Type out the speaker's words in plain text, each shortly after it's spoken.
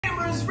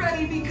cameras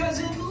ready because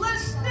in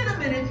less than a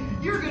minute,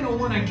 you're gonna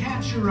wanna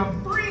capture a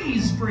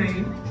freeze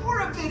frame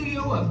or a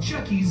video of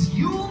Chucky's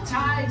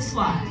Yuletide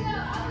slide.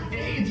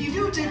 If you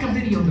do take a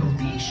video though,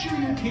 be sure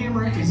your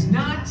camera is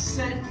not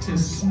set to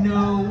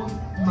snow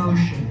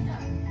motion.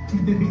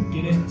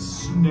 Get it?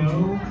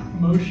 Snow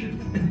motion?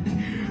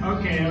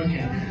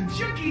 Okay.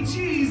 Chuck E.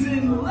 Cheese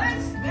in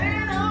less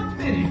than a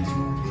minute.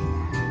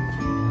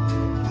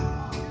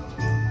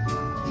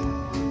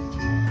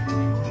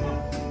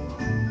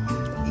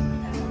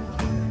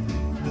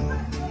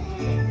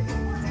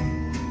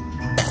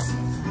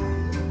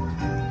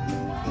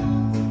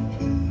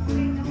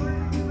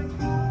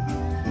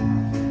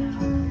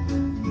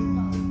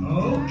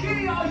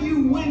 Okay, all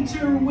you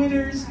winter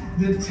winners,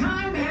 the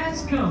time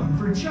has come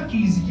for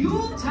Chucky's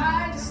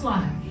Yuletide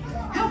slide.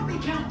 Help me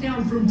count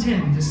down from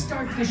 10 to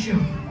start the show.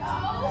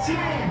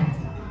 10,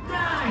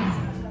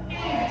 9,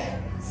 8,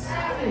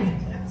 7,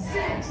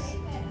 6,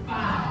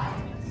 5,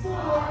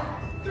 4,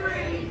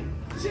 3,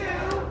 2,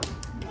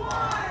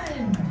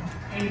 1.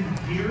 And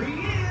here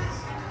he is,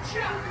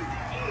 Chuck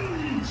E.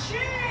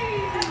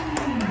 Cheese.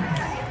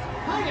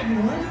 Hi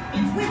everyone,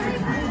 it's winter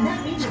time and that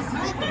means it's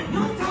time for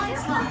Yuletide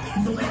slide.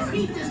 So let's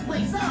heat this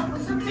place up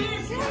with some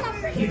dancing.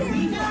 Here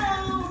we go.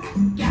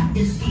 Got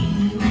this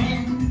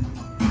feeling.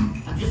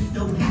 I'm just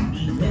so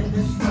happy when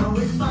the snow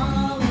is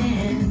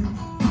falling.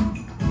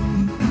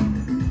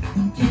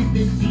 'Tis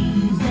the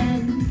season,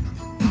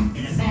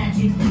 and a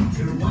magic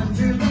winter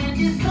wonderland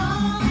is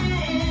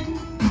calling.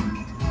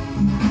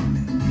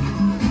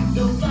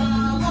 So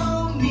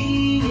follow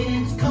me,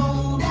 it's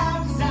cold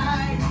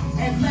outside,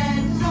 and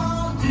let's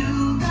all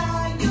do the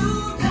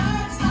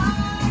Yuletide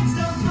slide.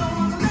 Stomp snow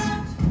on the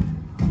left,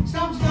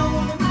 stomp snow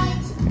on the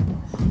right.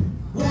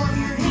 Warm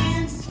your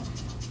hands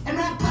and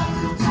wrap up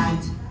real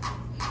tight.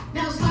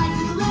 Now slide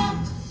to the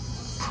left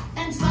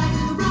and slide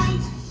to the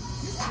right.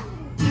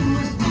 Do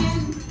a spin,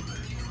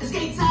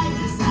 skate side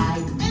to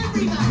side.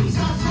 Everybody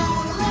stomp snow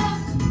on the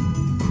left,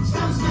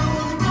 stomp snow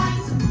on the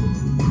right.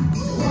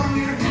 Warm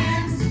your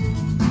hands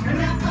and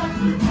wrap up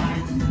real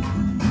tight.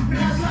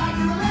 Now slide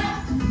to the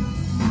left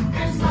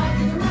and slide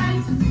to the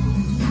right.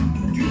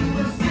 Do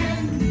a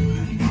spin,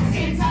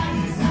 skate side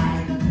to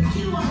side.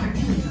 You all are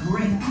doing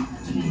great.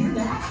 Do you hear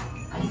that?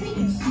 I think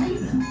it's sleigh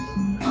bells.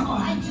 Oh,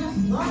 I just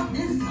love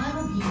this time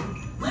of year.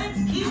 Let's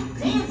keep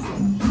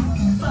dancing.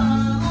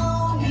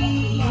 Follow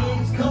me,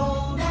 it's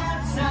cold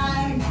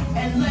outside,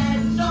 and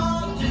let's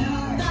all do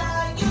the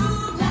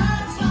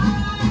Yuletide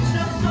slide.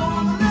 Stomp snow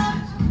on the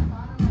left,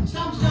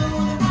 stomp snow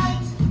on the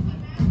right.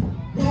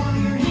 Warm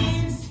your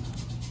hands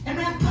and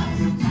wrap up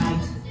real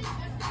tight.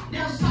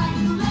 Now slide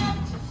to the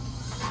left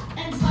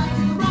and slide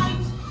to the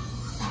right.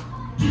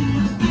 Do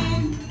a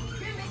spin,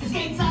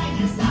 skate side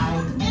to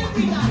side.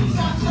 Everybody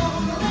stomp snow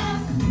on the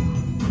left,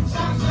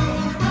 stomp snow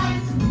on the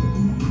right.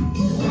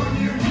 Warm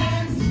your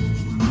hands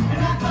and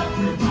wrap up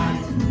real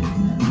tight.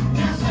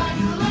 Now slide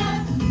to the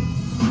left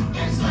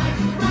and slide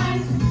to the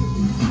right.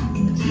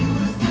 Do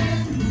a spin,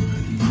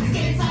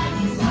 skate side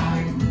to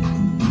side.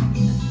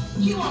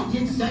 You all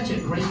did such a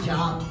great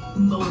job.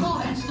 But with all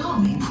that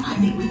snowing, I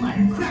think we might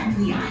have cracked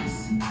the ice.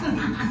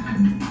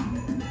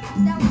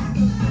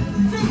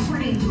 Thanks for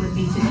being with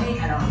me today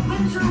at our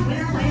Winter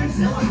Winterland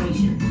celebration.